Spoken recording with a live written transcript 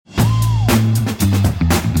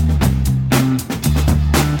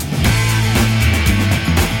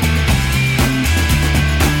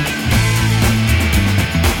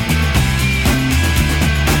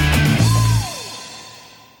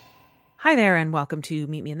Hi there, and welcome to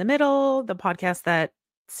Meet Me in the Middle, the podcast that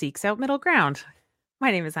seeks out middle ground. My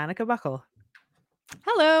name is Annika Buckle.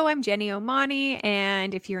 Hello, I'm Jenny Omani,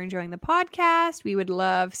 and if you're enjoying the podcast, we would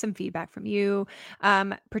love some feedback from you,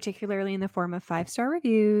 particularly in the form of 5-star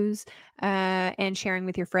reviews and sharing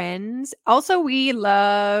with your friends. Also, we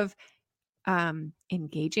love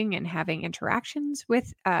engaging and having interactions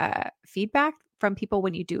with feedback from people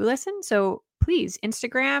when you do listen. So please,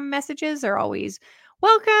 Instagram messages are always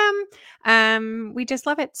welcome. We just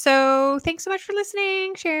love it. So thanks so much for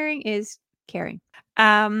listening. Sharing is caring.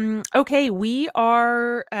 Okay, we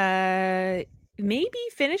are maybe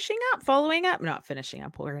finishing up, following up, not finishing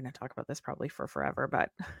up. We're going to talk about this probably for forever, but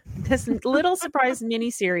this little surprise mini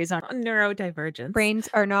series on neurodivergence. Brains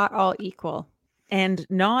are not all equal. And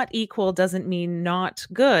not equal doesn't mean not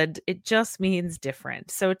good. It just means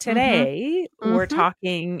different. So today we're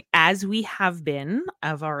talking, as we have been,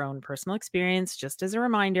 of our own personal experience. Just as a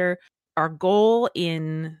reminder, our goal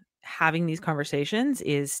in having these conversations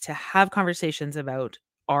is to have conversations about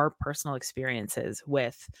our personal experiences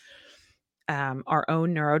with our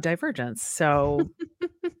own neurodivergence. So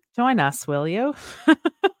join us, will you?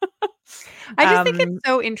 I just think it's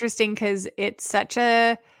so interesting because it's such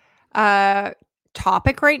a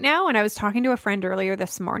topic right now. And I was talking to a friend earlier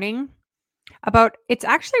this morning about it's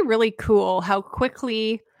actually really cool how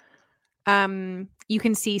quickly you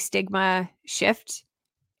can see stigma shift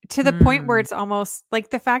to the point where it's almost like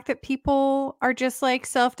the fact that people are just like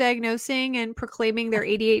self-diagnosing and proclaiming their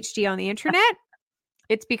ADHD on the internet.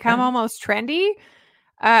 It's become almost trendy.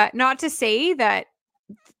 Not to say that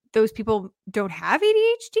those people don't have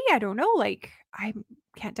ADHD. I don't know. Like I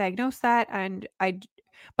can't diagnose that.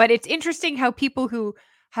 But it's interesting how people who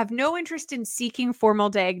have no interest in seeking formal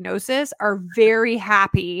diagnosis are very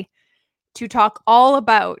happy to talk all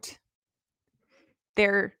about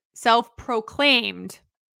their self-proclaimed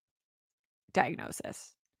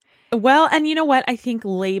diagnosis. Well, and you know what? I think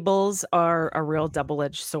labels are a real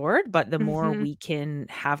double-edged sword, but the more we can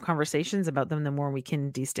have conversations about them, the more we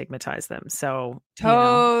can destigmatize them. So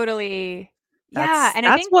totally. Yeah. And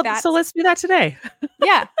I think so let's do that today.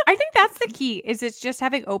 Yeah. I think that's the key is it's just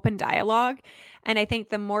having open dialogue. And I think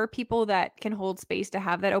the more people that can hold space to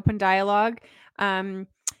have that open dialogue can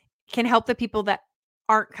help the people that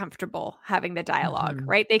aren't comfortable having the dialogue,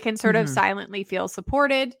 right? They can sort of silently feel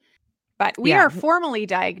supported. But we are formally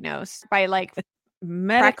diagnosed by like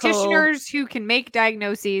practitioners who can make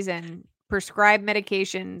diagnoses and prescribe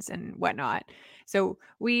medications and whatnot. So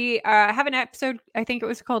we have an episode, I think it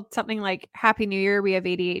was called something like Happy New Year, we have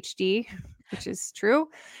ADHD, which is true.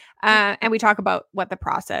 And we talk about what the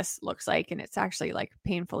process looks like. And it's actually like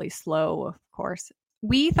painfully slow, of course.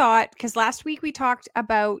 We thought, because last week we talked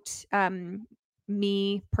about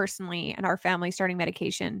me personally and our family starting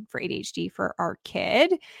medication for ADHD for our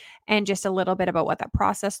kid and just a little bit about what that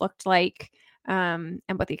process looked like and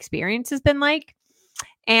what the experience has been like.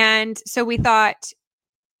 And so we thought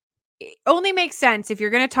it only makes sense if you're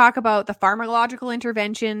going to talk about the pharmacological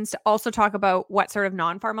interventions to also talk about what sort of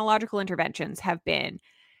non-pharmacological interventions have been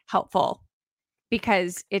helpful,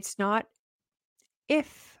 because it's not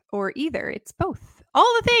if or either, it's both.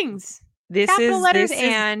 All the things. This is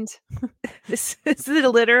the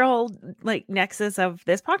literal like nexus of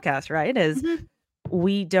this podcast, right? Is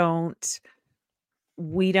we don't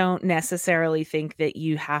necessarily think that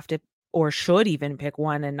you have to or should even pick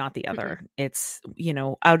one and not the other. It's,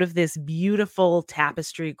 out of this beautiful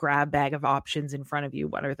tapestry grab bag of options in front of you,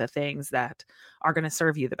 what are the things that are going to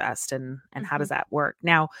serve you the best, and how does that work?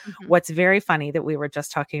 Now, what's very funny that we were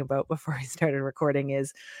just talking about before we started recording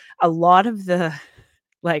is a lot of the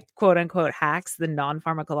like quote unquote hacks, the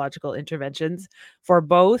non-pharmacological interventions for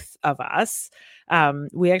both of us,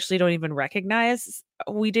 we actually don't even recognize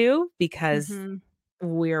we do, because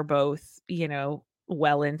we're both,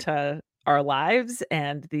 well into our lives.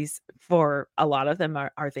 And these, for a lot of them,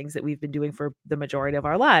 are things that we've been doing for the majority of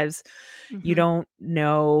our lives. You don't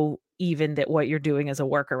know even that what you're doing is a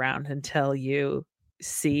workaround until you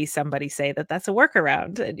see somebody say that that's a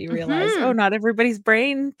workaround, and you realize, oh, not everybody's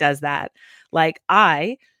brain does that. Like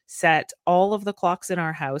I set all of the clocks in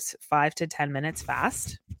our house 5 to 10 minutes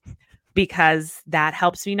fast, because that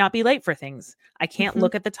helps me not be late for things. I can't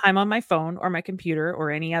look at the time on my phone or my computer or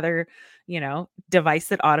any other, device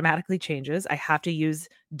that automatically changes. I have to use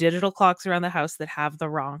digital clocks around the house that have the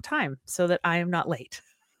wrong time so that I am not late.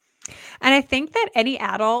 And I think that any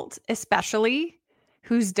adult, especially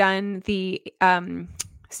who's done the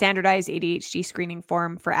standardized ADHD screening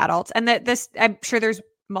form for adults, and that this, I'm sure there's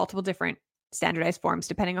multiple different standardized forms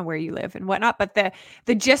depending on where you live and whatnot, but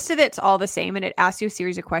the gist of it's all the same, and it asks you a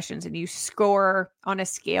series of questions and you score on a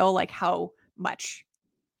scale like how much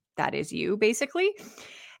that is you, basically.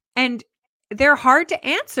 And they're hard to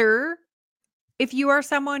answer if you are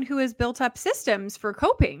someone who has built up systems for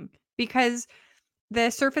coping, because the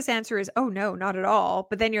surface answer is, oh, no, not at all.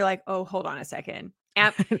 But then you're like, oh, got on a second.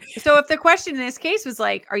 So if the question in this case was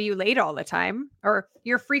like, are you late all the time, or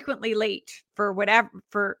you're frequently late for whatever,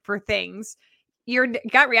 for things, your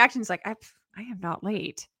gut reaction is like, I am not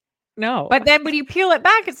late. No. But then when you peel it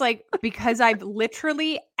back, it's like, because I've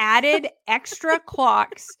literally added extra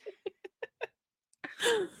clocks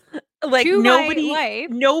like to my life.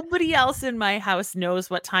 Nobody else in my house knows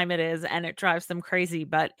what time it is, and it drives them crazy,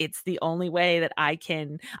 but it's the only way that I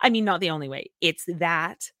can, I mean, not the only way. It's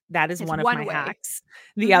that is one of my hacks.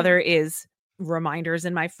 The other is reminders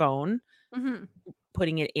in my phone,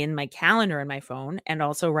 putting it in my calendar in my phone, and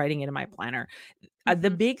also writing it in my planner. The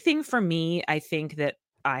big thing for me, I think, that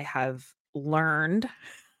I have learned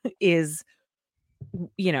is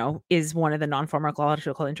one of the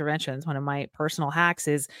non-pharmacological interventions. One of my personal hacks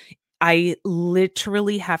is I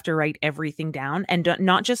literally have to write everything down, and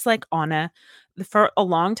not just like for a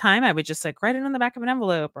long time, I would just like write it on the back of an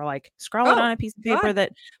envelope or like scroll it on a piece of paper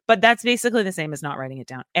but that's basically the same as not writing it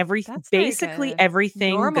down. Basically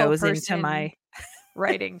everything goes into my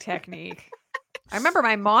writing technique. I remember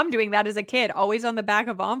my mom doing that as a kid, always on the back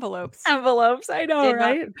of envelopes. I know,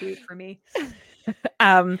 right? Not compute for me.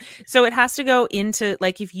 So it has to go into,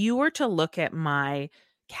 like, if you were to look at my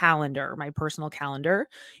calendar, my personal calendar,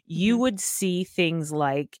 you would see things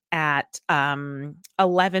like at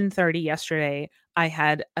 11:30 yesterday, I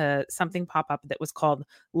had something pop up that was called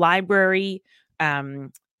library,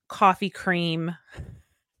 coffee cream,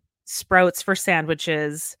 sprouts for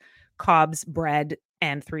sandwiches, Cobb's bread,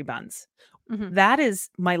 and 3 buns. That is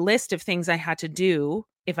my list of things I had to do.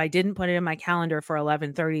 If I didn't put it in my calendar for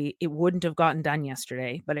 11:30, it wouldn't have gotten done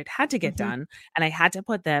yesterday, but it had to get done. And I had to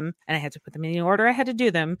put them in the order I had to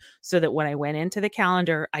do them, so that when I went into the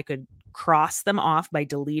calendar, I could cross them off by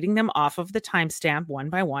deleting them off of the timestamp one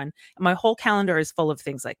by one. And my whole calendar is full of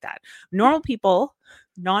things like that. Normal people,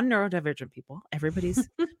 non-neurodivergent people, everybody's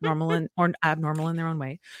normal or abnormal in their own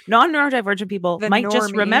way. Non-neurodivergent people might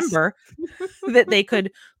just remember that they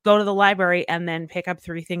could go to the library and then pick up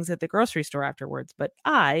 3 things at the grocery store afterwards, but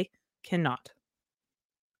I cannot.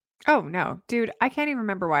 Oh no, dude, I can't even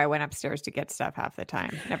remember why I went upstairs to get stuff half the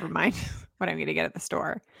time. Never mind what I'm going to get at the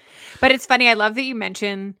store. But it's funny. I love that you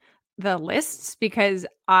mention the lists, because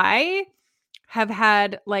I have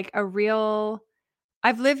had like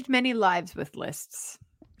I've lived many lives with lists,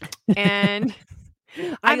 and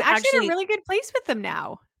I'm actually in a really good place with them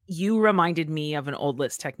now. You reminded me of an old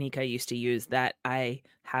list technique I used to use that I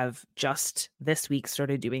have just this week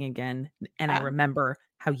started doing again. And I remember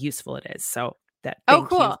how useful it is. So thank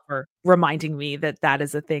you for reminding me that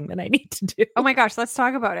is a thing that I need to do. Oh my gosh, let's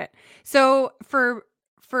talk about it. So for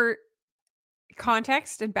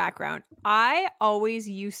context and background, I always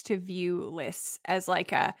used to view lists as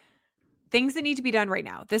like things that need to be done right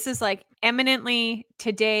now. This is like eminently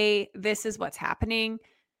today, this is what's happening,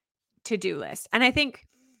 to-do list. And I think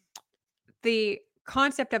the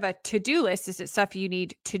concept of a to-do list is it's stuff you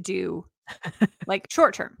need to do like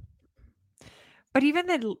short term. But even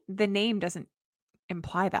the name doesn't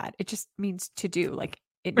imply that. It just means to do, like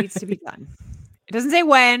it needs to be done. It doesn't say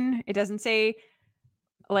when, it doesn't say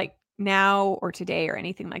like now or today or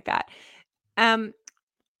anything like that.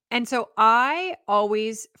 And so I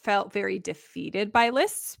always felt very defeated by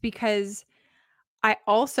lists, because I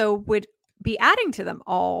also would be adding to them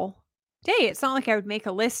all day. It's not like I would make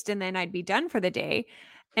a list and then I'd be done for the day.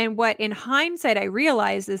 And what in hindsight I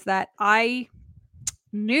realized is that I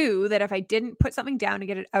knew that if I didn't put something down to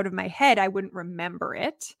get it out of my head, I wouldn't remember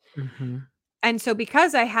it. And so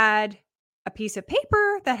because I had a piece of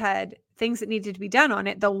paper that had things that needed to be done on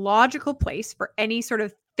it, the logical place for any sort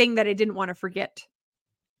of thing that I didn't want to forget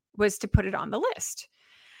was to put it on the list.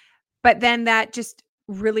 But then that just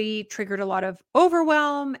really triggered a lot of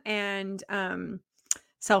overwhelm and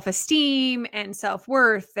self-esteem and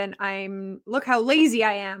self-worth. And look how lazy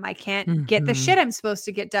I am. I can't get the shit I'm supposed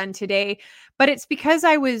to get done today. But it's because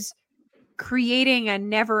I was creating a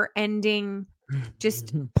never-ending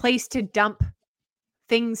just place to dump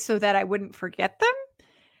things so that I wouldn't forget them.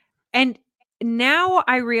 And now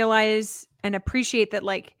I realize and appreciate that,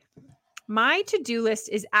 like, my to-do list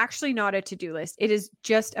is actually not a to-do list. It is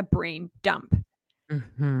just a brain dump.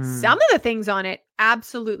 Some of the things on it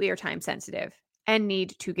absolutely are time sensitive and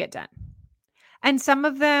need to get done. And some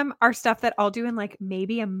of them are stuff that I'll do in like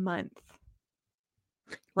maybe a month.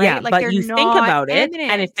 Right? Yeah, like but you think about it,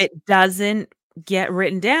 and if it doesn't get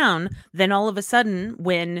written down, then all of a sudden,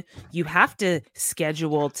 when you have to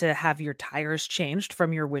schedule to have your tires changed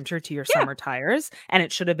from your winter to your Yeah, summer tires, and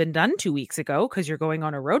it should have been done 2 weeks ago because you're going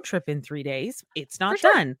on a road trip in 3 days, it's for not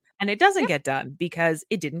sure. done. And it doesn't Yeah, get done because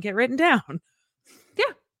it didn't get written down.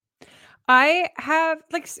 yeah. I have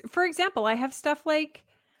like, for example, I have stuff like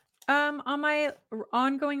on my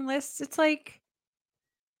ongoing lists. It's like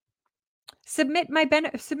submit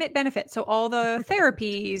benefits, so all the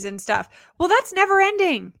therapies and stuff. Well, that's never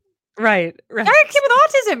ending. Right, I got a kid right.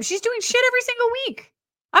 with autism. She's doing shit every single week.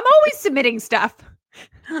 I'm always submitting stuff.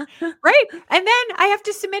 Right. And then I have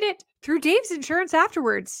to submit it through Dave's insurance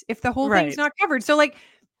afterwards if the whole thing's Right. not covered. So, like,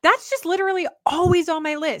 that's just literally always on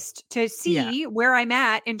my list to Yeah. see where I'm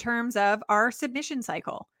at in terms of our submission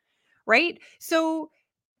cycle. Right. So,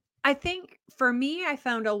 I think for me, I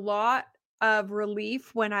found a lot of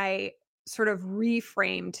relief when I sort of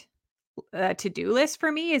reframed a to-do list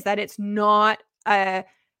for me is that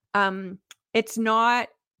um it's not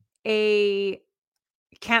a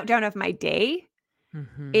countdown of my day.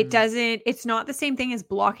 Mhm. It's not the same thing as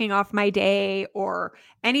blocking off my day or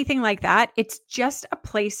anything like that. It's just a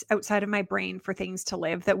place outside of my brain for things to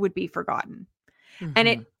live that would be forgotten. And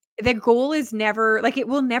Mhm. the goal is never like it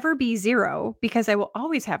will never be zero because I will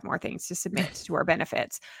always have more things to submit to our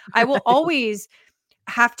benefits. I will always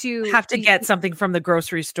have to Have to get something from the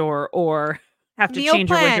grocery store or have to meal change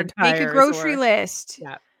your winter plan, make a tires grocery or list.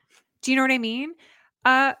 yeah. Do you know what I mean?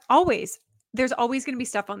 Always. There's always going to be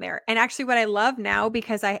stuff on there. And actually what I love now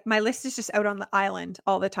because my list is just out on the island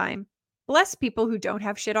all the time. Bless people who don't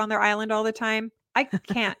have shit on their island all the time. I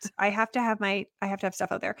can't. I have to have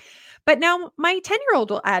stuff out there. But now my 10-year-old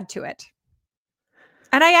will add to it.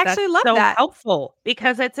 And I That's actually love so that. helpful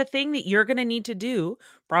because it's a thing that you're gonna need to do,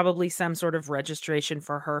 probably some sort of registration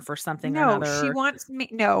for her for something or another.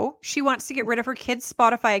 She wants to get rid of her kid's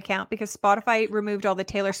Spotify account because Spotify removed all the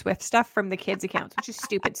Taylor Swift stuff from the kids' accounts, which is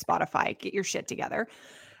stupid. Spotify, get your shit together.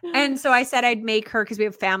 And so I said I'd make her because we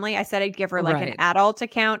have family. I said I'd give her like an Right, adult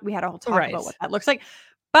account. We had a whole talk about what right, that looks like.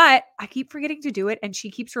 But I keep forgetting to do it. And she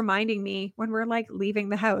keeps reminding me when we're like leaving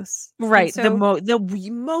the house. And right. so The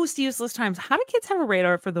most useless times. How do kids have a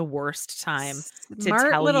radar for the worst time to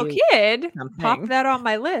smart tell little you kid, pop something? that on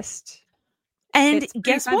my list. And It's pretty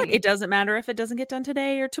guess what? It funny. doesn't matter if it doesn't get done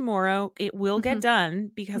today or tomorrow. It will get Mhm,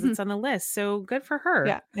 done because mhm. it's on the list. So good for her.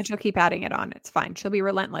 Yeah. And she'll keep adding it on. It's fine. She'll be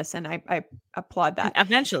relentless. And I applaud And that.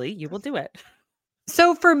 eventually you will do it.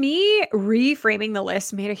 So for me, reframing the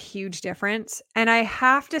list made a huge difference. And I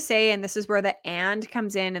have to say, and this is where the and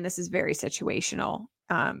comes in, and this is very situational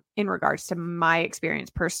in regards to my experience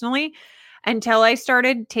personally. Until I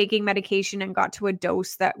started taking medication and got to a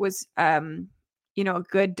dose that was, a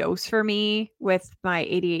good dose for me with my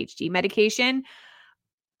ADHD medication,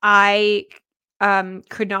 I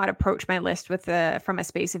could not approach my list from a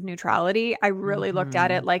space of neutrality. I really looked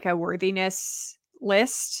at it Mhm. like a worthiness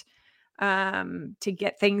list to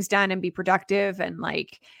get things done and be productive and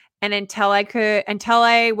until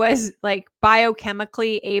I was like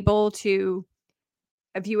biochemically able to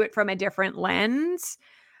view it from a different lens,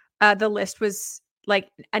 the list was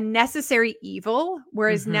like a necessary evil,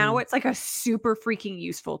 whereas now Mhm. it's like a super freaking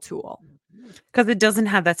useful tool. 'Cause it doesn't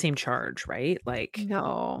have that same charge, right? Like,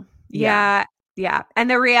 No. yeah. Yeah. Yeah. And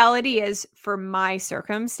the reality is for my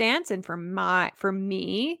circumstance and for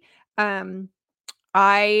me, um,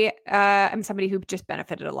 I am somebody who just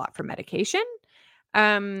benefited a lot from medication.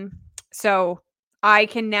 Um, so I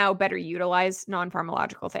can now better utilize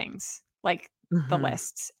non-pharmacological things like the Mhm.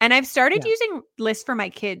 lists. And I've started Yeah. using lists for my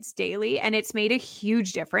kids daily, and it's made a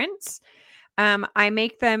huge difference. I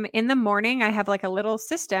make them in the morning. I have like a little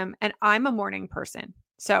system, and I'm a morning person.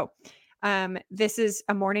 So this is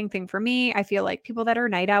a morning thing for me. I feel like people that are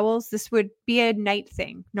night owls, this would be a night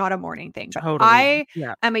thing, not a morning thing. But Totally. I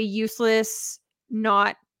Yeah. am a useless,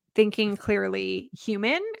 not thinking clearly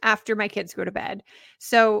human after my kids go to bed.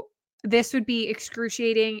 So this would be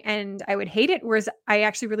excruciating and I would hate it. Whereas I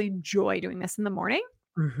actually really enjoy doing this in the morning.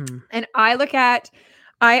 Mhm. And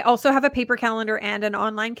I also have a paper calendar and an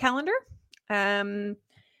online calendar. Um,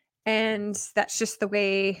 and that's just the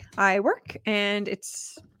way I work. And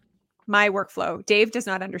it's my workflow. Dave does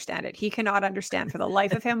not understand it. He cannot understand for the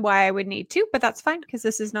life of him why I would need to, but that's fine because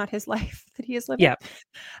this is not his life that he is living. Yeah.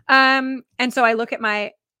 And so I look at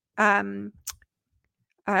my um,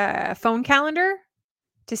 phone calendar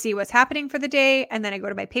to see what's happening for the day, and then I go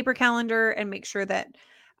to my paper calendar and make sure that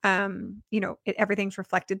everything's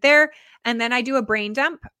reflected there. And then I do a brain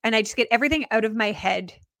dump, and I just get everything out of my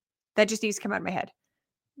head that just needs to come out of my head.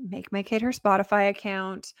 Make my kid her Spotify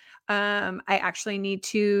account. I actually need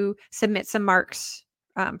to submit some marks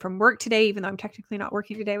from work today, even though I'm technically not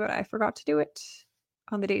working today, but I forgot to do it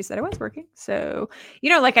on the days that I was working. So,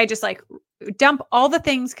 like I just like dump all the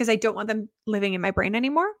things because I don't want them living in my brain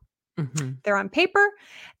anymore. Mm-hmm. They're on paper.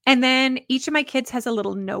 And then each of my kids has a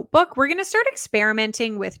little notebook. We're going to start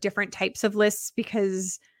experimenting with different types of lists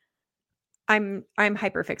because I'm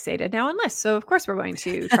hyper fixated now on lists. So of course we're going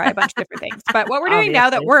to try a bunch of different things. But what we're doing now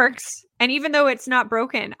that Obviously. works, and even though it's not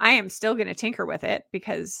broken, I am still going to tinker with it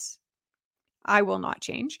because I will not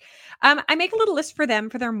change. I make a little list for them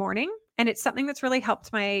for their morning, and it's something that's really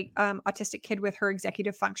helped my autistic kid with her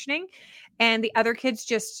executive functioning, and the other kids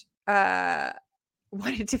just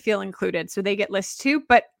wanted to feel included, so they get lists too.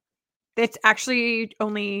 But it's actually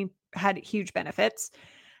only had huge benefits,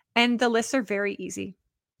 and the lists are very easy.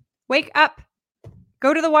 Wake up,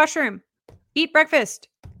 go to the washroom, eat breakfast,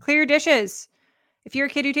 clear your dishes. If you're a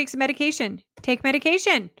kid who takes a medication, take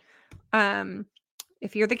medication.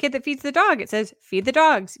 If you're the kid that feeds the dog, it says feed the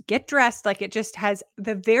dogs, get dressed. Like it just has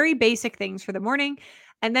the very basic things for the morning.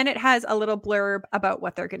 And then it has a little blurb about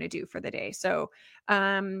what they're going to do for the day. So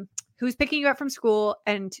who's picking you up from school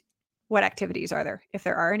and what activities are there, if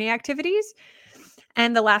there are any activities.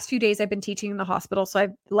 And the last few days I've been teaching in the hospital. So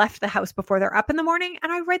I've left the house before they're up in the morning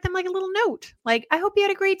and I write them like a little note. Like, I hope you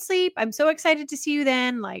had a great sleep. I'm so excited to see you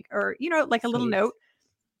then. Like, or, like a little note.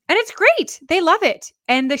 And it's great. They love it.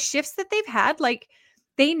 And the shifts that they've had, like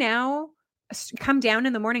they now come down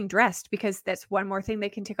in the morning dressed because that's one more thing they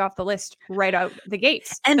can tick off the list right out the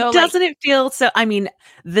gates. And so, doesn't it feel so? I mean,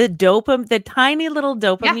 the tiny little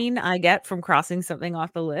dopamine I get from crossing something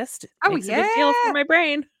off the list makes a big deal for my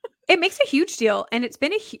brain. It makes a huge deal, and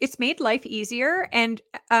it's made life easier. And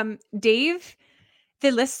Dave,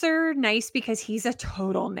 the lists are nice because he's a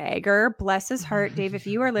total nagger. Bless his heart, Dave. If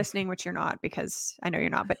you are listening, which you're not, because I know you're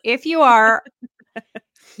not, but if you are,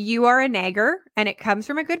 you are a nagger, and it comes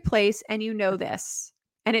from a good place, and you know this.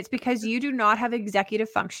 And it's because you do not have executive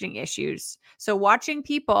functioning issues. So watching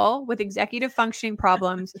people with executive functioning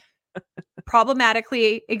problems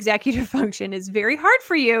problematically executive function is very hard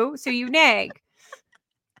for you. So you nag.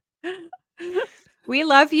 We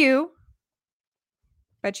love you,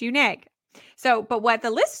 but you nag. So, but what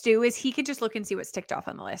the lists do is he can just look and see what's ticked off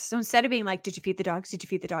on the list. So instead of being like, did you feed the dogs? Did you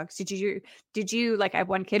feed the dogs? Did you like, I have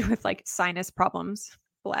one kid with like sinus problems.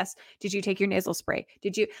 Bless. Did you take your nasal spray?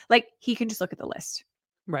 Did you like, he can just look at the list.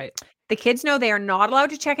 Right. The kids know they are not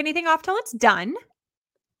allowed to check anything off till it's done.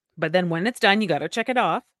 But then when it's done, you got to check it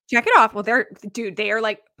off. Check it off. Well, they are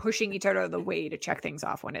like pushing each other out of the way to check things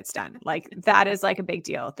off when it's done. Like that is like a big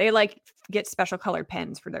deal. They like get special colored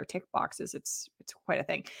pens for their tick boxes. It's quite a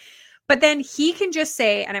thing. But then he can just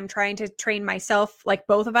say, and I'm trying to train myself, like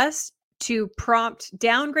both of us, to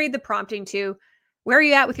downgrade the prompting to, where are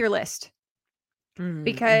you at with your list?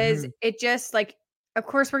 Because it just like, of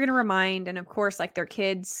course we're going to remind, and of course like they're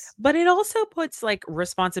kids. But it also puts like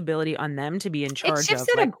responsibility on them to be in charge of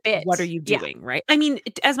like, a bit. What are you doing, right? I mean,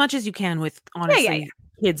 as much as you can with honestly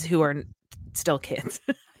kids who are still kids.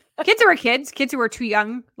 Kids who are kids who are too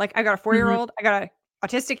young. Like I got a 4-year-old, I got an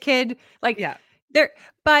autistic kid. Like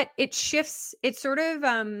but it shifts, it sort of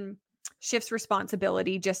shifts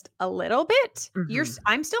responsibility just a little bit.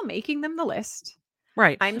 I'm still making them the list.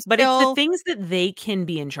 Right. But it's the things that they can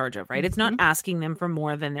be in charge of, right? It's not asking them for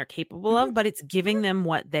more than they're capable of, but it's giving them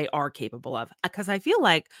what they are capable of. Because I feel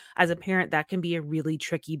like as a parent, that can be a really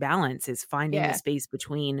tricky balance, is finding the space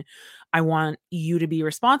between, I want you to be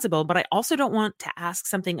responsible, but I also don't want to ask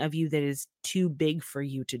something of you that is too big for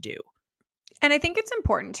you to do. And I think it's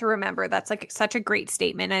important to remember, that's like such a great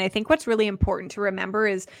statement. And I think what's really important to remember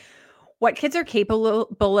is what kids are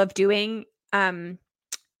capable of doing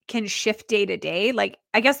can shift day to day. Like,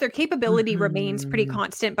 I guess their capability remains pretty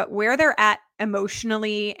constant, but where they're at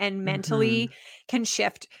emotionally and mentally can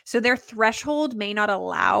shift. So their threshold may not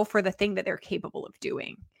allow for the thing that they're capable of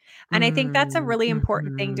doing. And I think that's a really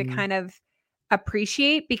important thing to kind of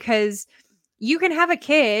appreciate, because you can have a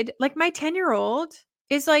kid, like my 10-year-old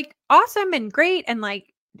is like awesome and great, and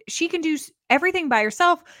like she can do everything by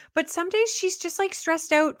herself, but some days she's just like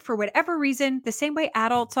stressed out for whatever reason, the same way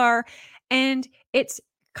adults are. And it's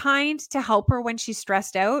kind to help her when she's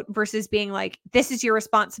stressed out versus being like, this is your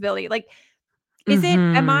responsibility. Like,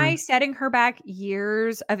 am I setting her back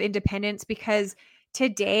years of independence because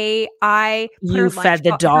today I put you her fed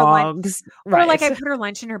the dogs, right? Or like I put her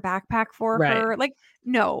lunch in her backpack for right. her. Like,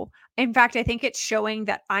 no. In fact, I think it's showing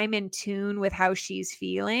that I'm in tune with how she's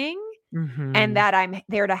feeling and that I'm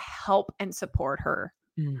there to help and support her.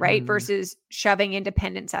 Right. Versus shoving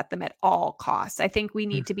independence at them at all costs. I think we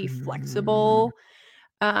need to be flexible.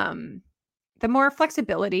 The more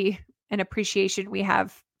flexibility and appreciation we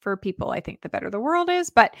have for people, I think the better the world is.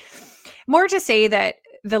 But more to say that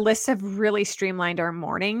the lists have really streamlined our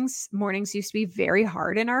mornings. Mornings used to be very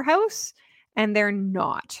hard in our house, and they're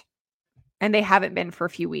not. And they haven't been for a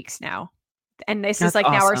few weeks now. And this is That's like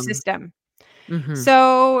now our awesome. system. Mhm.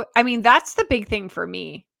 So, I mean, that's the big thing for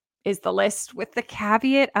me is the list, with the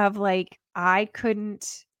caveat of like,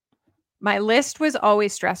 my list was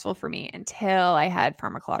always stressful for me until I had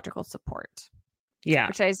pharmacological support, Yeah.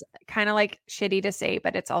 which is kind of like shitty to say,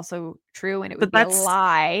 but it's also true. And it would But be a that's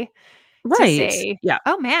lie to right. say, Yeah.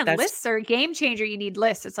 oh man, That's lists are a game changer. You need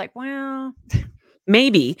lists. It's like, well,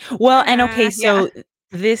 maybe. Well, and okay, yeah. so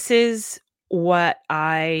this is what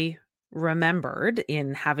I remembered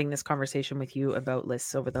in having this conversation with you about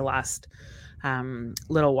lists over the last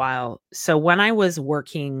little while. So when I was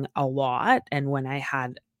working a lot and when I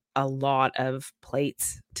had a lot of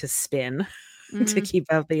plates to spin to Mm, keep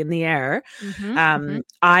up in the air, mm-hmm, mm-hmm,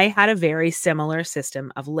 I had a very similar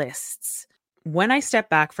system of lists. When I stepped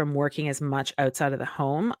back from working as much outside of the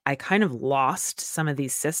home, I kind of lost some of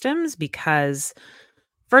these systems because,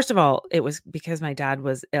 first of all, it was because my dad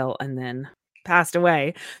was ill and then passed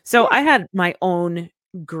away. So yeah. I had my own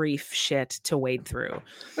grief shit to wade through.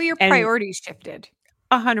 Well, your And priorities shifted.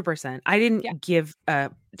 100%. I Yeah. didn't give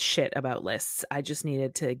a shit about lists. I just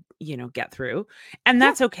needed to, get through. And Yeah.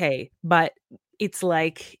 that's okay. But it's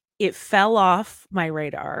like it fell off my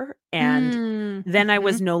radar. And Mm, then I mm-hmm,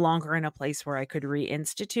 was no longer in a place where I could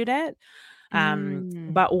reinstitute it.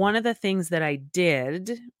 mm. But one of the things that I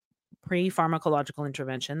did pre-pharmacological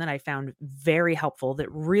intervention that I found very helpful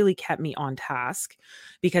that really kept me on task,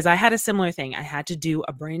 because I had a similar thing. I had to do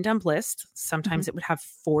a brain dump list. Mhm. Sometimes it would have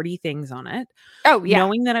 40 things on it, Oh, yeah.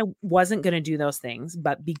 knowing that I wasn't going to do those things,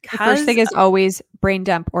 but The first thing because is always brain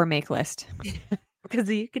dump or make list. you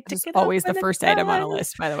could That tick is it off always the when it's first item on a done.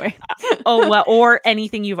 list, by the way. Oh, well, or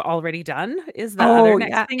anything you've already done is the other Oh, next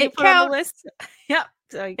yeah. thing you It put on the counts. list. Yep.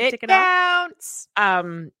 So you can It tick it off. counts.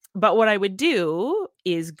 But what I would do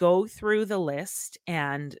is go through the list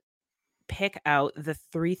and pick out the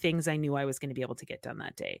 3 things I knew I was gonna be able to get done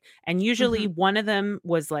that day. And usually Mhm. one of them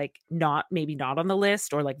was, like, maybe not on the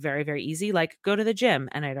list or, like, very, very easy, like, go to the gym,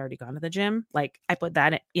 and I'd already gone to the gym. Like, I put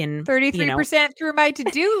that in, 33% through my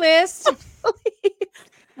to-do list.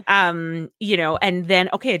 and then,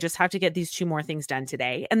 okay, I just have to get these 2 more things done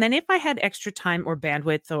today. And then if I had extra time or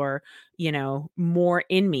bandwidth or, more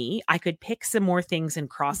in me, I could pick some more things and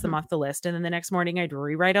cross them Mhm, off the list. And then the next morning I'd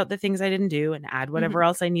rewrite out the things I didn't do and add mhm, whatever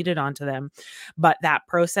else I needed onto them. But that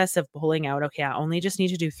process of pulling out, okay, I only just need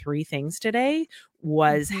to do 3 things today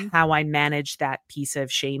was mhm. how I managed that piece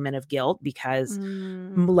of shame and of guilt, because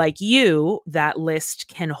Mm, like you, that list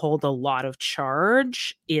can hold a lot of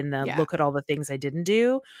charge in the yeah, look at all the things I didn't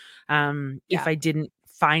do, if yeah. I didn't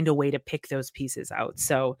find a way to pick those pieces out.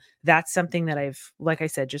 So that's something that I've, like I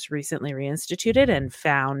said, just recently reinstituted and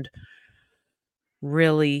found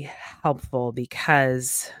really helpful,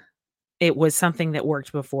 because it was something that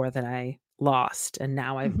worked before that I lost, and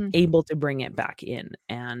now I'm Mhm, able to bring it back in.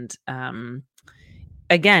 And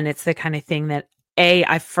again, it's the kind of thing that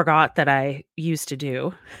I forgot that I used to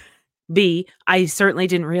do. B, I certainly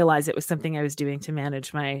didn't realize it was something I was doing to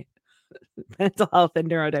manage my mental health and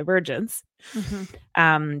neurodivergence. mhm,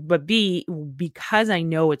 But B, because I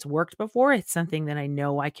know it's worked before, it's something that I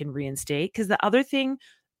know I can reinstate. Because the other thing,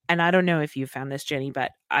 and I don't know if you found this, Jenny,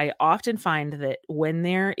 but I often find that when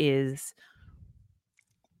there is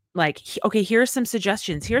like, okay, here are some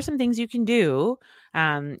suggestions, here are some things you can do,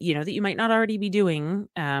 that you might not already be doing,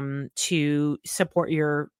 to support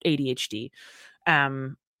your ADHD.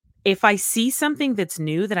 Um, if I see something that's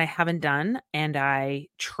new that I haven't done and I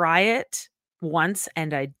try it once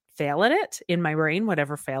and I fail at it in my brain,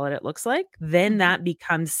 whatever fail at it looks like, then mhm, that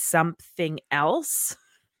becomes something else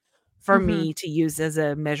for mhm, me to use as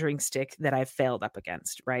a measuring stick that I've failed up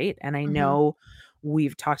against, right? And I mhm. know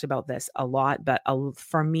we've talked about this a lot, but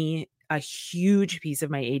for me, a huge piece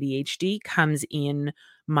of my ADHD comes in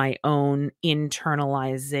my own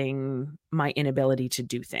internalizing my inability to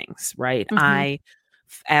do things, right? Mhm. I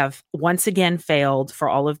have once again failed for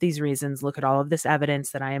all of these reasons. Look at all of this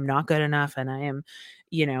evidence that I am not good enough and I am,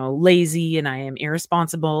 lazy and I am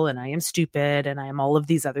irresponsible and I am stupid and I am all of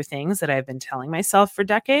these other things that I've been telling myself for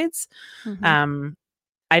decades. Mhm. Um,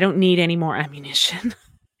 I don't need any more ammunition.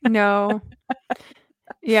 No.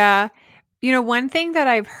 Yeah. One thing that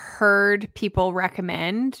I've heard people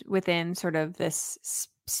recommend within sort of this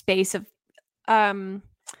space of, um,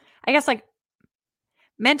 I guess like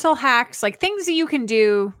mental hacks, like things that you can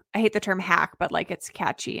do. I hate the term hack, but like it's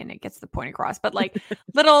catchy and it gets the point across. But like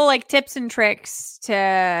little like tips and tricks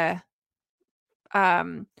to,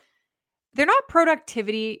 um, they're not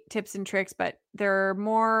productivity tips and tricks, but they're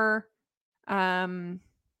more, um,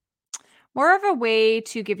 more of a way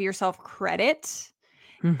to give yourself credit.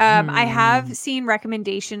 I have Mhm. seen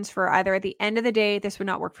recommendations for either at the end of the day, this would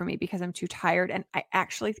not work for me because I'm too tired. And I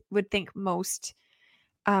actually would think most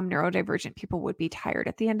neurodivergent people would be tired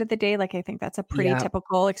at the end of the day. Like, I think that's a pretty Yeah.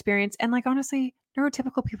 typical experience. And like, honestly,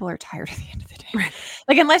 neurotypical people are tired at the end of the day.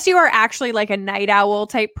 Like, unless you are actually like a night owl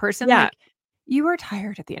type person, Yeah. like you are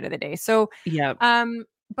tired at the end of the day. So, Yeah.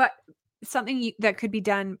 but something that could be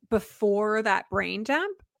done before that brain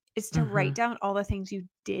dump is to write Mhm. down all the things you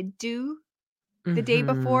did do the day Mhm.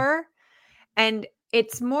 before. And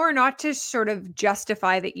it's more not to sort of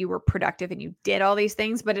justify that you were productive and you did all these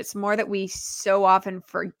things, but it's more that we so often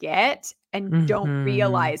forget and don't Mhm.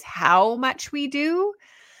 realize how much we do.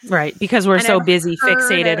 Right, because we're And I've so busy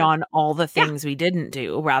heard fixated of, on all the yeah. things we didn't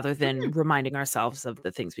do rather than Mhm. reminding ourselves of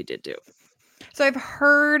the things we did do. So I've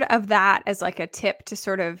heard of that as like a tip to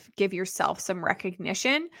sort of give yourself some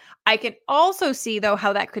recognition. I can also see though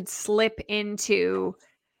how that could slip into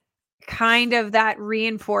kind of that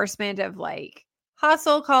reinforcement of like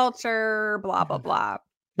hustle culture, blah, blah, Mhm. blah.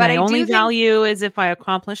 But My I only do think, value is if I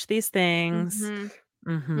accomplish these things. mhm,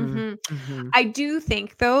 Mhm. mhm. Mhm. I do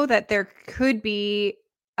think though that there could be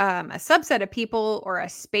a subset of people or a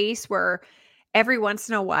space where every once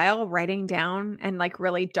in a while writing down and like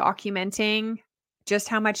really documenting just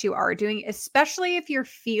how much you are doing, especially if you're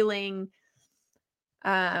feeling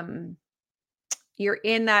um you're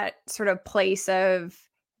in that sort of place of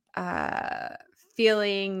uh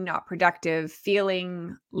feeling not productive,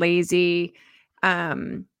 feeling lazy.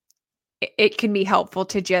 um it can be helpful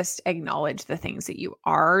to just acknowledge the things that you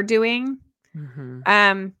are doing. Mhm.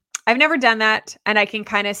 um I've never done that, and I can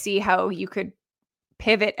kind of see how you could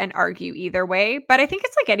pivot and argue either way, but I think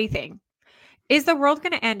it's like anything. Is the world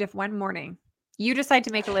going to end if one morning you decide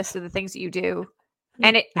to make a list of the things that you do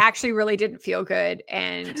and it actually really didn't feel good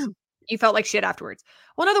and you felt like shit afterwards?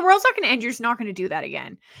 Well, no, the world's not going to end. You're just not going to do that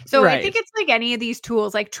again. So I think Right. it's like any of these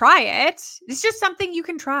tools, like try it. It's just something you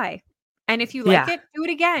can try. And if you like Yeah. it, do it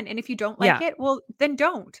again. And if you don't like Yeah. it, well, then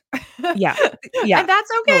don't. Yeah. Yeah. And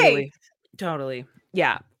that's okay. Totally. Totally.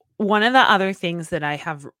 Yeah. One of the other things that I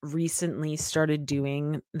have recently started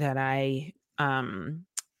doing that I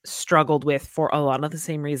struggled with for a lot of the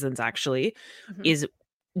same reasons actually Mhm. is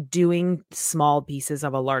doing small pieces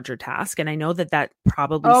of a larger task. And I know that that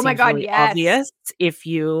probably Oh my seems God, really yes. obvious if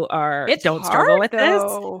you are It's don't struggle hard with this,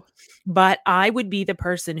 though. but I would be the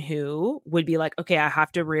person who would be like, okay, I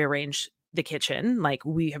have to rearrange the kitchen. Like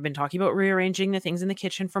we have been talking about rearranging the things in the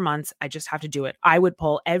kitchen for months. I just have to do it. I would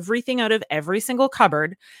pull everything out of every single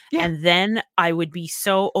cupboard. Yeah. And then I would be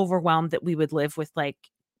so overwhelmed that we would live with like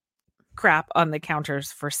crap on the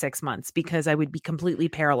counters for 6 months because I would be completely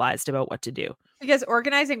paralyzed about what to do. Because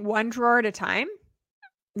organizing one drawer at a time,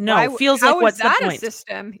 No, feels like how is what's the that a point?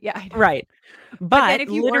 system? Yeah, I know. Right. But then But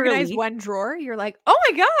if you organize literally one drawer, you're like, "Oh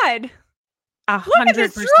my God, a look at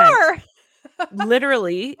hundred this percent drawer."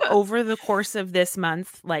 literally over the course of this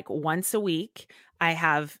month, like once a week, I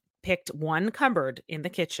have picked one cupboard in the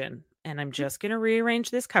kitchen and I'm just going to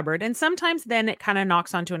rearrange this cupboard. And sometimes then it kind of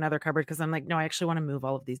knocks onto another cupboard because I'm like, no, I actually want to move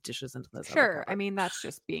all of these dishes into this other Sure. I cupboard. mean, that's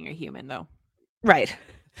just being a human though. Right.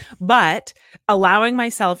 But allowing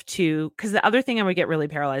myself to, because the other thing I would get really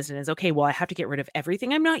paralyzed in is, okay, well, I have to get rid of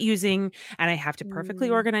everything I'm not using and I have to perfectly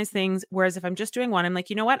Mm, organize things. Whereas if I'm just doing one, I'm like,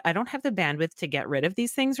 you know what? I don't have the bandwidth to get rid of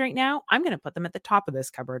these things right now. I'm going to put them at the top of this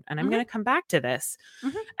cupboard and I'm mhm, going to come back to this.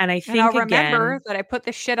 mhm. And I And I'll think remember again, that I put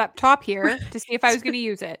this shit up top here to see if I was gonna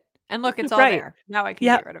use it. And look, it's all right. there. Now I can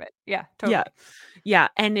Yep. get rid of it. Yeah, Yeah. totally. Yeah,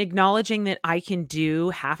 and acknowledging that I can do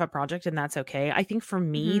half a project and that's okay. I think for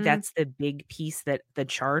me, Mhm, that's the big piece that the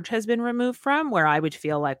charge has been removed from, where I would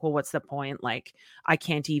feel like, well, what's the point? Like, I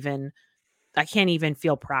can't even I can't even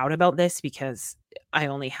feel proud about this because I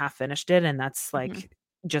only half finished it. And that's mhm, like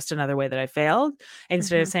just another way that I failed.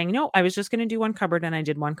 Instead of mhm, saying, no, I was just going to do one cupboard and I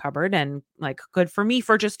did one cupboard and like good for me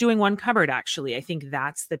for just doing one cupboard. Actually, I think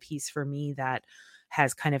that's the piece for me that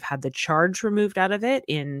has kind of had the charge removed out of it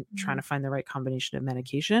in trying mhm, to find the right combination of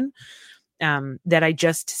medication, that I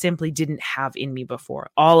just simply didn't have in me before.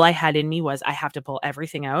 All I had in me was I have to pull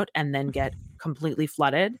everything out and then get completely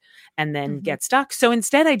flooded and then mhm, get stuck. So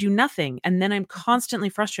instead, I do nothing. And then I'm mhm, constantly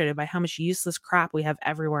frustrated by how much useless crap we have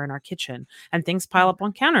everywhere in our kitchen. And things pile mhm, up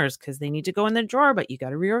on counters because they need to go in the drawer, but you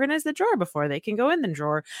got to reorganize the drawer before they can go in the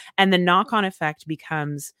drawer. And the knock on effect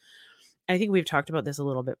becomes, I think we've talked about this a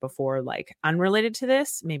little bit before, like unrelated to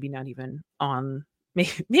this, maybe not even on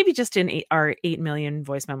maybe just in our 8 million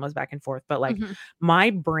voice memos back and forth, but like mhm, my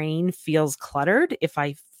brain feels cluttered if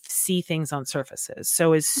I see things on surfaces.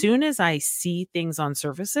 So as soon as I see things on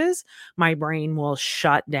surfaces, my brain will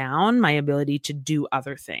shut down my ability to do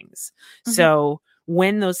other things. mhm, So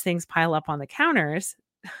when those things pile up on the counters,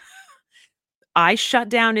 I shut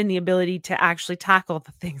down in the ability to actually tackle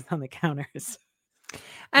the things on the counters,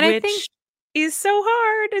 And I think which is so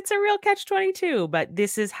hard. It's a real catch-22, but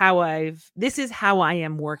this is how I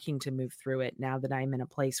am working to move through it now that I'm in a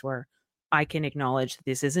place where I can acknowledge that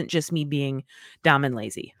this isn't just me being dumb and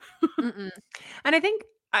lazy. and I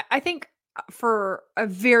think for a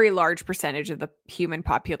very large percentage of the human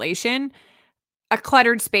population, a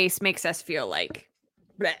cluttered space makes us feel like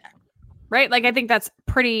bleh, right? Like I think that's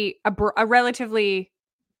a relatively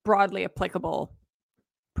broadly applicable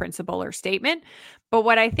principle or statement. But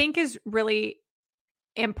what I think is really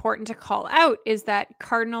important to call out is that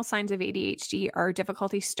cardinal signs of ADHD are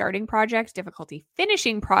difficulty starting projects, difficulty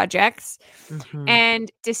finishing projects,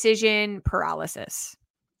 and decision paralysis.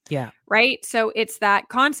 Yeah. Right. So it's that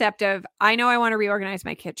concept of, I know I want to reorganize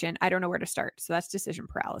my kitchen. I don't know where to start. So that's decision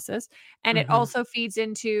paralysis. And it also feeds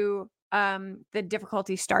into the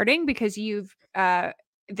difficulty starting because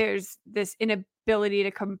there's this inability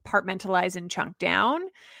to compartmentalize and chunk down.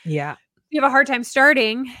 Yeah. You have a hard time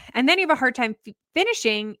starting, and then you have a hard time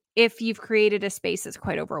finishing if you've created a space that's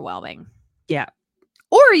quite overwhelming. Yeah.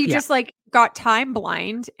 Or you just like got time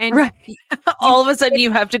blind and all of a sudden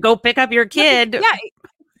you have to go pick up your kid. Yeah.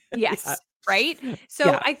 Yes. Right.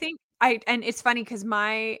 So I think and it's funny because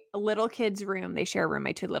my little kids' room, they share a room,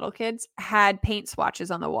 my two little kids, had paint swatches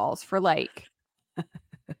on the walls for like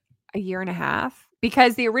a year and a half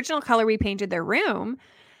because the original color we painted their room,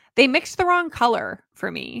 they mixed the wrong color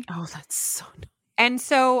for me. Oh, that's so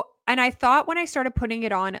nice. And I thought when I started putting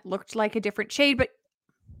it on, it looked like a different shade, but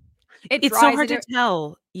it's so hard to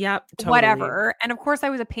tell. Yep. Totally. Whatever. And of course I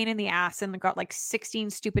was a pain in the ass and got like 16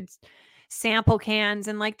 stupid sample cans.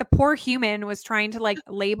 And like the poor human was trying to like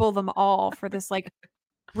label them all for this like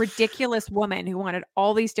ridiculous woman who wanted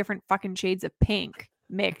all these different fucking shades of pink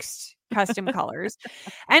mixed custom colors.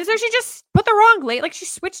 And so she just put the wrong label. Like she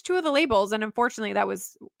switched two of the labels. And unfortunately that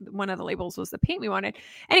was one of the labels was the paint we wanted.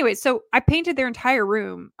 Anyway, so I painted their entire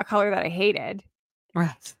room a color that I hated.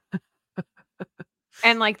 Right.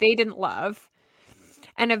 And like they didn't love.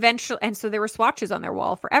 And eventually, and so there were swatches on their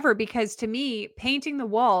wall forever because to me, painting the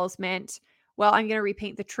walls meant, well, I'm going to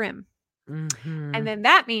repaint the trim. And then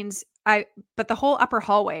that means but the whole upper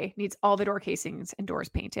hallway needs all the door casings and doors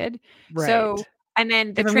painted. Right. So, and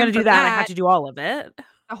then if I'm going to do that, I have to do all of it.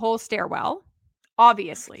 The whole stairwell.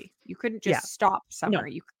 Obviously, you couldn't just stop somewhere. No.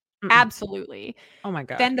 You absolutely. Oh my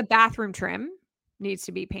God. Then the bathroom trim needs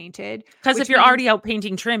to be painted. Because if you're already out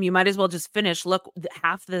painting trim, you might as well just finish. Look,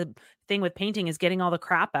 half the thing with painting is getting all the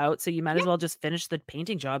crap out. So you might as well just finish the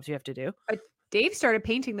painting jobs you have to do. But Dave started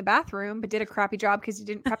painting the bathroom, but did a crappy job because he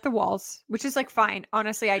didn't prep the walls, which is like fine.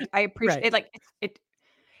 Honestly, I appreciate it. Like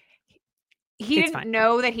he didn't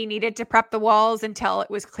know that he needed to prep the walls until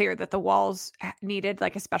it was clear that the walls needed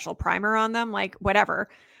like a special primer on them, like whatever.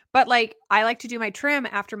 But like I like to do my trim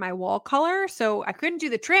after my wall color. So I couldn't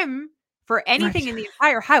do the trim for anything in the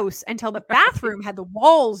entire house until the bathroom had the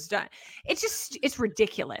walls done. It's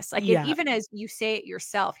ridiculous. Like even as you say it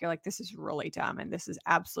yourself, you're like, this is really dumb. And this is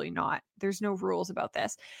absolutely not, there's no rules about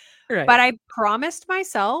this. Right. But I promised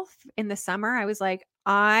myself in the summer, I was like,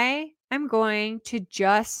 I am going to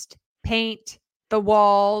just paint the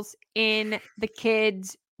walls in the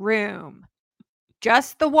kids' room.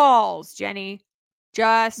 Just the walls, Jenny.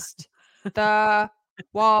 Just the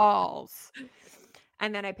walls.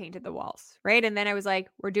 And then I painted the walls, right? And then I was like,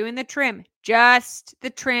 we're doing the trim, just the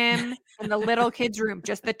trim in the little kids' room,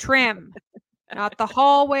 just the trim, not the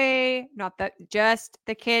hallway, just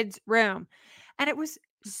the kids' room. And it was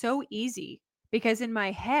so easy because in my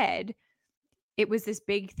head, it was this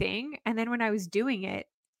big thing. And then when I was doing it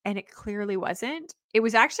and it clearly wasn't, it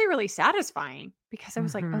was actually really satisfying because I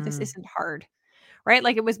was like, oh, this isn't hard, right?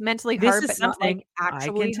 Like it was mentally hard, but not like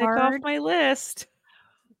actually hard. I can tick off my list.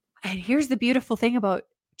 And here's the beautiful thing about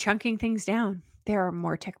chunking things down. There are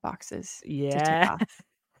more tick boxes to tick off.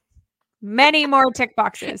 Many more tick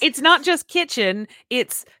boxes. It's not just kitchen.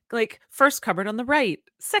 It's like first cupboard on the right,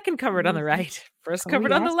 second cupboard on the right, first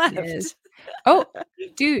cupboard on the left. Oh,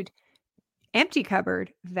 dude. Empty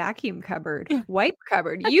cupboard, vacuum cupboard, wipe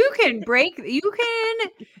cupboard. You can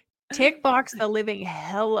tick box the living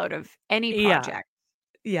hell out of any project.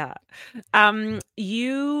 Yeah.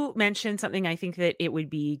 You mentioned something I think that it would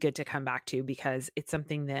be good to come back to because it's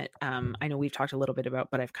something that I know we've talked a little bit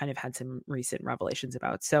about, but I've kind of had some recent revelations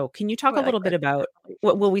about. So can you talk a little bit about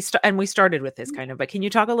we started with this kind of, but can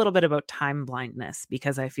you talk a little bit about time blindness?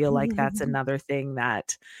 Because I feel like that's another thing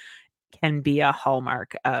that can be a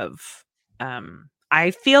hallmark of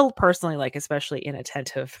I feel personally like especially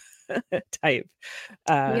inattentive type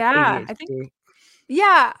ADHD. I think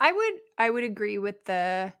Yeah, I would agree with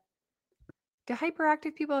the do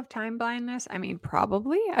hyperactive people have time blindness? I mean,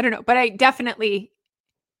 probably. I don't know, but I definitely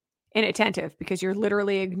inattentive because you're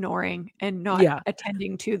literally ignoring and not Yeah.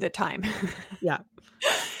 attending to the time. Yeah.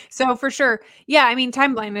 So for sure. Yeah, I mean,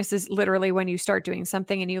 time blindness is literally when you start doing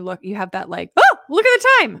something and you have that like, "Oh, look at the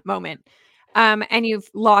time" moment. And you've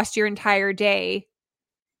lost your entire day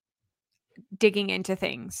digging into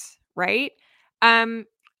things, right? Um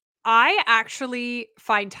I actually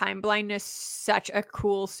find time blindness such a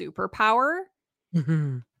cool superpower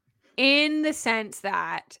Mhm. in the sense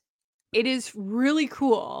that it is really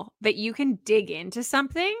cool that you can dig into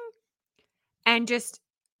something and just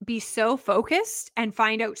be so focused and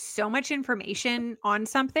find out so much information on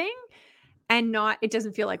something and not it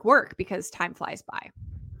doesn't feel like work because time flies by.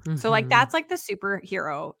 So like Mhm. that's like the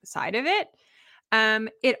superhero side of it.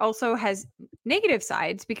 It also has negative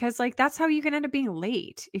sides because like that's how you can end up being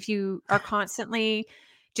late if you are constantly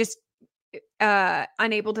just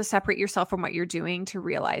unable to separate yourself from what you're doing to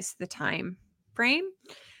realize the time frame.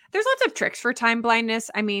 There's lots of tricks for time blindness.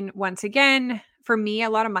 I mean, once again, for me, a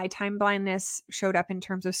lot of my time blindness showed up in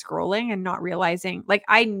terms of scrolling and not realizing, like,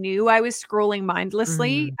 I knew I was scrolling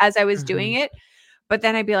mindlessly Mhm. as I was doing Mhm. it. But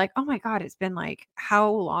then I'd be like, oh my God, it's been like how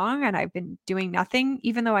long? And I've been doing nothing,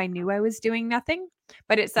 even though I knew I was doing nothing.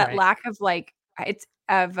 But it's that Right. lack of like, it's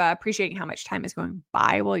of appreciating how much time is going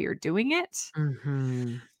by while you're doing it.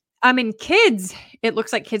 Mhm. In kids, it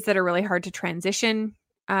looks like kids that are really hard to transition,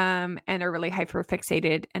 and are really hyper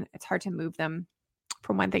fixated, and it's hard to move them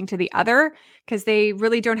from one thing to the other because they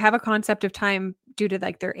really don't have a concept of time due to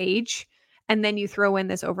like their age. And then you throw in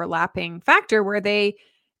this overlapping factor where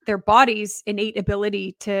their body's innate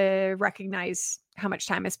ability to recognize how much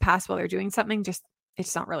time has passed while they're doing something just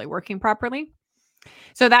it's not really working properly.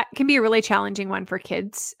 So that can be a really challenging one for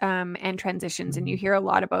kids, and transitions. And you Mhm. hear a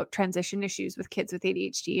lot about transition issues with kids with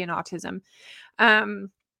ADHD and autism.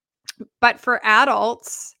 Um, but for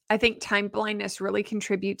adults, I think time blindness really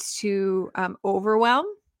contributes to overwhelm.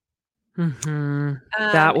 Mhm.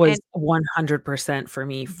 That And was 100% for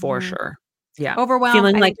me for mhm, sure. Yeah. overwhelm,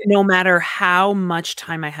 Feeling I like think. no matter how much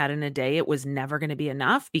time I had in a day, it was never gonna be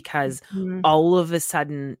enough because Mhm, all of a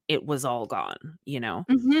sudden it was all gone, you know?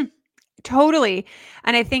 mhm, totally.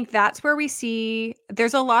 And I think that's where we see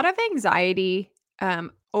there's a lot of anxiety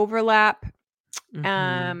overlap Mhm.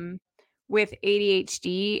 um, with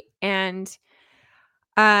ADHD and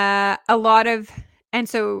a lot of and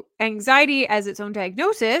so anxiety as its own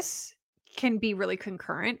diagnosis can be really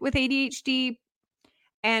concurrent with ADHD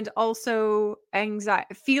and also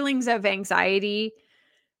anxiety feelings of anxiety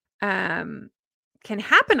um, can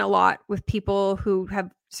happen a lot with people who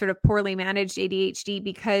have sort of poorly managed ADHD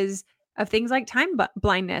because of things like time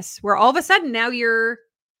blindness, where all of a sudden now you're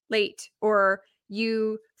late or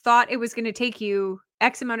you thought it was going to take you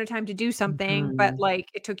X amount of time to do something, but Mhm. like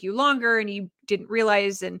it took you longer and you didn't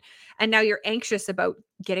realize and now you're anxious about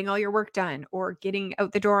getting all your work done or getting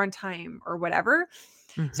out the door on time or whatever.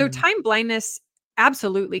 So Mhm. time blindness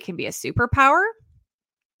absolutely can be a superpower.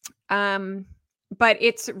 Um, but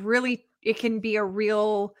it can be a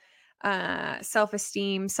real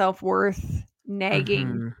self-esteem, self-worth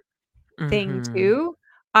nagging Mhm. thing Mhm. too.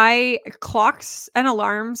 I clocks and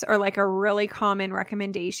alarms are like a really common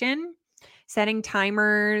recommendation. Setting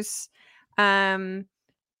timers um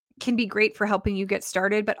can be great for helping you get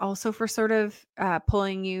started, but also for sort of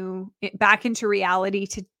pulling you back into reality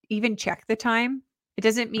to even check the time. It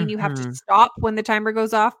doesn't mean you have to Mhm. stop when the timer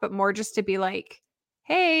goes off, but more just to be like,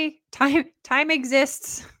 "Hey, time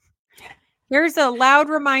exists." Here's a loud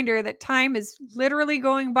reminder that time is literally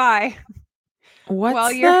going by while What's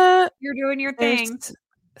the you're doing your there's thing.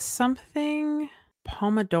 something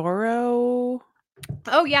Pomodoro,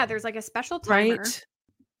 Oh yeah, there's like a special timer. right?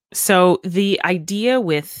 So the idea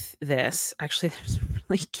with this, actually, there's a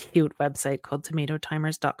really cute website called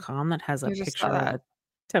tomatotimers.com that has a I just saw picture of that a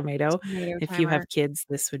tomato. tomato If you timer. have kids,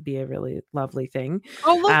 this would be a really lovely thing.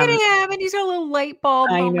 Oh, look Um, at him, and he's got a little light bulb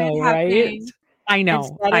I moment know, right? happening. I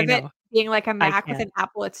know, Instead I of it know. being like a I Mac with can't. an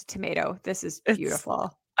apple, it's a tomato. This is It's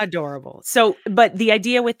beautiful. adorable. So, but the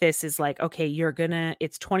idea with this is like, okay,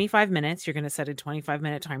 it's 25 minutes. You're going to set a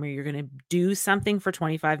 25-minute timer. You're going to do something for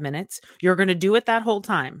 25 minutes. You're going to do it that whole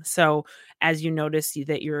time. So, as you notice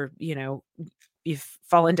that you've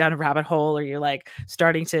fallen down a rabbit hole or you're like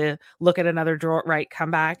starting to look at another drawer, right?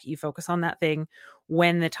 Come back, you focus on that thing.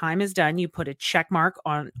 When the time is done, you put a check mark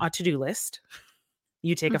on a to do list.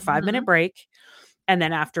 You take a 5-minute Mhm. break. And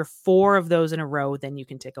then after 4 of those in a row, then you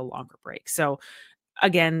can take a longer break. So,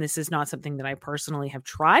 again, this is not something that I personally have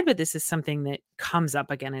tried, but this is something that comes up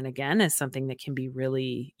again and again as something that can be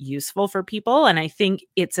really useful for people. And I think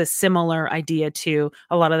it's a similar idea to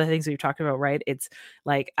a lot of the things we've talked about, right? It's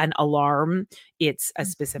like an alarm, it's a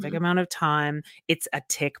specific Mhm. amount of time, it's a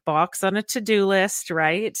tick box on a to-do list,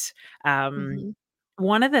 right? Um, Mhm.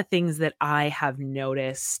 one of the things that I have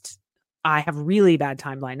noticed, I have really bad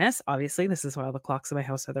time blindness. Obviously, this is why all the clocks in my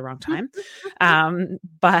house are the wrong time.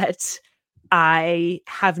 But I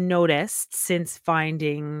have noticed since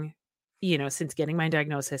finding, since getting my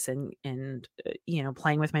diagnosis and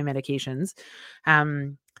playing with my medications,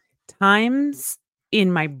 um, times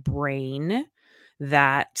in my brain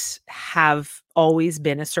that have always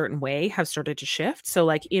been a certain way have started to shift. So,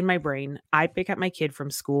 like in my brain, I pick up my kid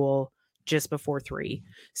from school just before 3.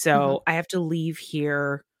 Mhm. So I have to leave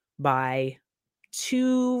here by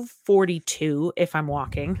 2:42 if I'm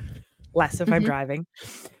walking, less if I'm Mhm. driving.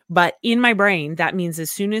 But in my brain, that means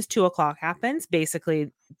as soon as 2 o'clock happens,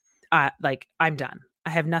 basically, like I'm done.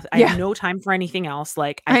 I have nothing. I have Yeah, no time for anything else.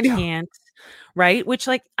 Like I I know. can't, right? Which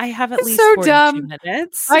like I have at It's least so 42 dumb.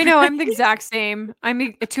 minutes, I know, right? I'm the exact same. I'm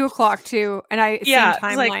at 2 o'clock too, and same Yeah.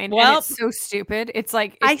 It's like, timeline, and well, it's so stupid. It's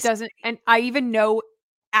like, I, it doesn't, and I even know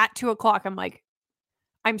at 2 o'clock, I'm like,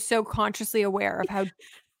 I'm so consciously aware of how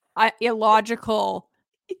illogical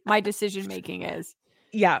my decision making is.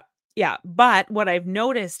 yeah. Yeah. But what I've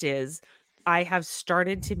noticed is I have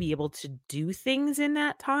started to be able to do things in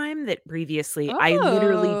that time that previously I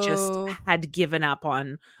literally just Oh, had given up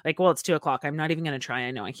on. Like, well, it's 2 o'clock. I'm not even going to try.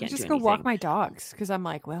 I know I I can't do just go walk anything. my dogs because I'm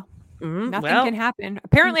like, well, nothing can Well, happen.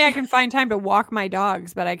 Apparently, I can find time to walk my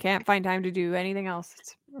dogs, but I can't find time to do anything else.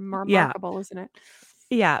 It's yeah. remarkable, isn't it?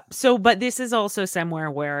 Yeah. So, but this is also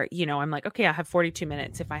somewhere where, I'm like, okay, I have 42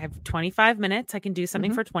 minutes. If I have 25 minutes, I can do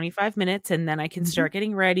something Mhm. for 25 minutes and then I can Mhm. start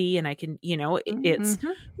getting ready and I can, it's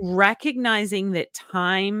Mhm. recognizing that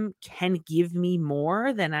time can give me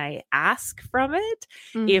more than I ask from it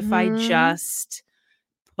if I Mhm. just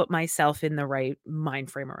put myself in the right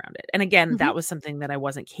mind frame around it. And again, Mhm. that was something that I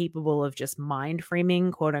wasn't capable of just mind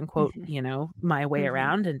framing, quote unquote, Mhm. my way Mhm.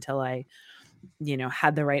 around until I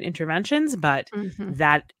had the right interventions, but Mhm.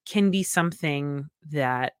 that can be something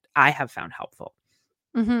that I have found helpful.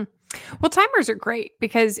 Mhm. Well, timers are great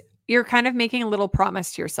because you're kind of making a little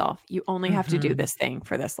promise to yourself. You only have to do Mhm. this thing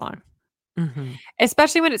for this long. Mhm.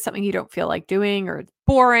 Especially when it's something you don't feel like doing or it's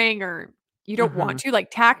boring or you don't want Mhm. to, like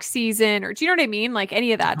tax season, or do you know what I mean? Like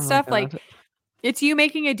any of that Oh my stuff. Like god. it's you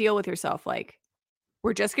making a deal with yourself. Like,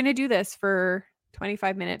 we're just gonna do this for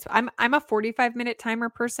 25 minutes. I'm a 45-minute timer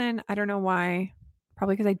person. I don't know why.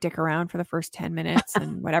 Probably because I dick around for the first 10 minutes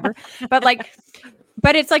and whatever. But like,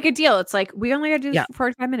 but it's like a deal. It's like we only gotta do this Yeah. for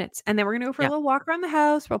 45 minutes. And then we're gonna go for a Yeah. little walk around the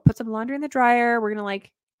house. We'll put some laundry in the dryer. We're gonna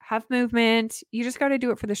like have movement. You just gotta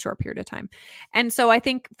do it for the short period of time. And so I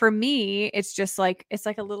think for me, it's like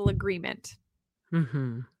a little agreement.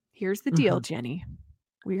 Mhm. Here's the deal, Mhm. Jenny.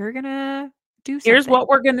 We are gonna do Here's something. what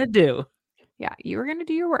we're gonna do, Yeah, you are gonna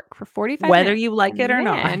do your work for 45 whether minutes, you like it and or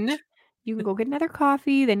not. then you can go get another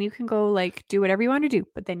coffee, then you can go, like, do whatever you wanna do,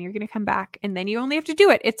 but then you're gonna come back, and then you only have to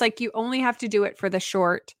do it. It's like you only have to do it for the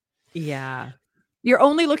short. Yeah. You're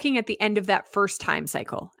only looking at the end of that first time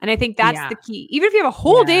cycle, and I think that's Yeah. the key. Even if you have a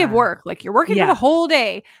whole day of Yeah. work, like, you're working for the Yeah. whole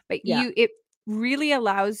day, but Yeah. it really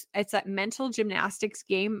allows it's that mental gymnastics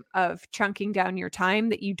game of chunking down your time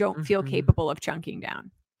that you don't feel Mhm. capable of chunking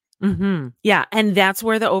down. Yeah, and that's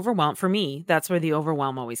where the overwhelm for me, that's where the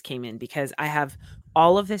overwhelm always came in because I have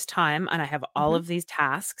all of this time and I have all Mhm, of these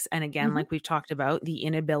tasks, and again, mhm, like we've talked about, the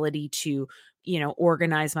inability to,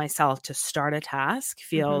 organize myself to start a task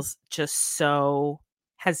mhm, feels just so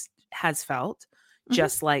has felt mhm.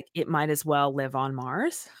 just like it might as well live on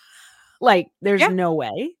Mars. Like there's Yeah. no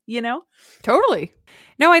way, you know? Totally.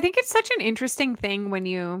 No, I think it's such an interesting thing when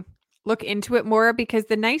you look into it more because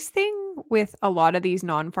the nice thing with a lot of these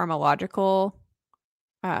non-pharmacological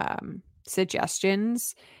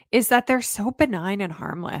suggestions is that they're so benign and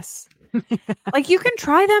harmless. Like you can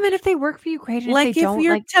try them and if they work for you, great. And if they Like if don't,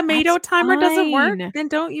 your like tomato that's timer doesn't work, fine. then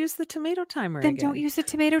don't use the tomato timer Then don't again. use the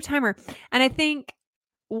tomato timer. And I think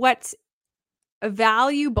what's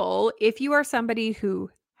valuable if you are somebody who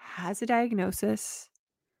has a diagnosis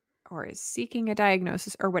or is seeking a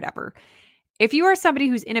diagnosis or whatever, if you are somebody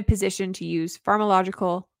who's in a position to use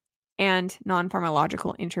pharmacological and non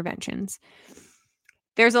pharmacological interventions,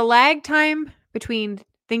 there's a lag time between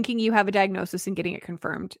thinking you have a diagnosis and getting it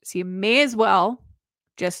confirmed. So you may as well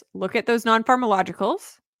just look at those non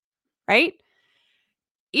pharmacologicals, right?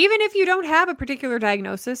 Even if you don't have a particular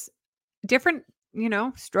diagnosis, different,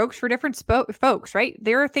 strokes for different folks, right?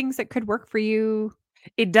 There are things that could work for you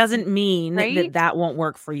It doesn't mean Right? that won't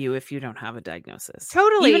work for you if you don't have a diagnosis. Even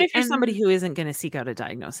Totally. if you're somebody who isn't gonna seek out a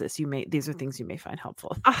diagnosis, these are things you may find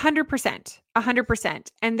helpful. 100%,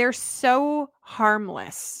 100%. And they're so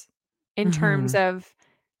harmless in terms Mhm. of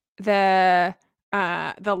the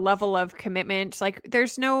level of commitment. Like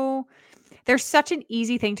there's such an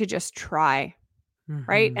easy thing to just try,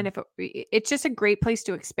 right? And Mhm. if it's just a great place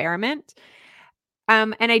to experiment.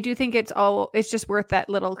 And I do think it's just worth that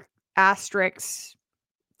little asterisk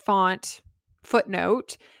font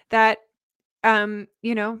footnote that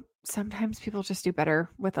sometimes people just do better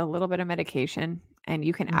with a little bit of medication, and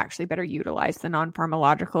you can Mm. actually better utilize the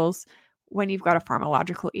non-pharmacologicals when you've got a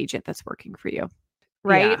pharmacological agent that's working for you.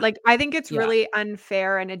 Right? Yeah. Like, I think it's Yeah. really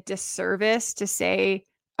unfair and a disservice to say,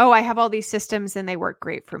 "Oh, I have all these systems and they work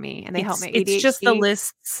great for me and they help my It's just the ADHD,"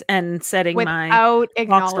 lists and setting my without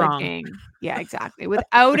box wrong. acknowledging. Yeah, exactly.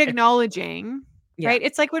 Without Right. acknowledging, Yeah. right?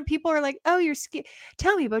 It's like when people are like, "Oh, your skin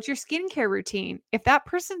tell me about your skincare routine." If that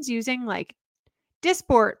person's using like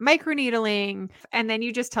Dysport, microneedling, and then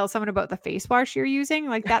you just tell someone about the face wash you're using,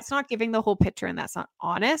 like that's not giving the whole picture and that's not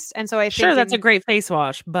honest. And so I Sure, think that's a great face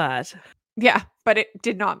wash, but yeah, but it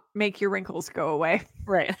did not make your wrinkles go away.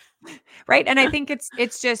 right. Right? And I think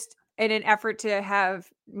it's just in an effort to have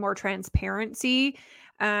more transparency.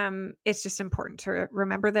 It's just important to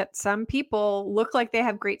remember that some people look like they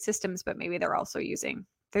have great systems, but maybe they're also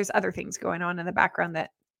there's other things going on in the background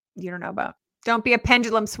that you don't know about. Don't be a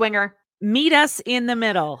pendulum swinger. Meet us in the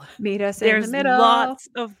middle. Meet us in the There's middle. lots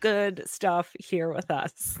of good stuff here with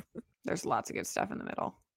us. There's lots of good stuff in the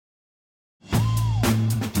middle.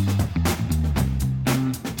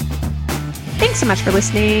 Thanks so much for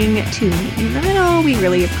listening to Meet Me in the Middle. We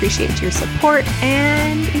really appreciate your support.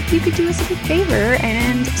 And if you could do us a big favor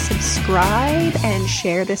and subscribe and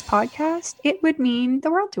share this podcast, it would mean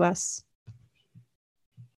the world to us.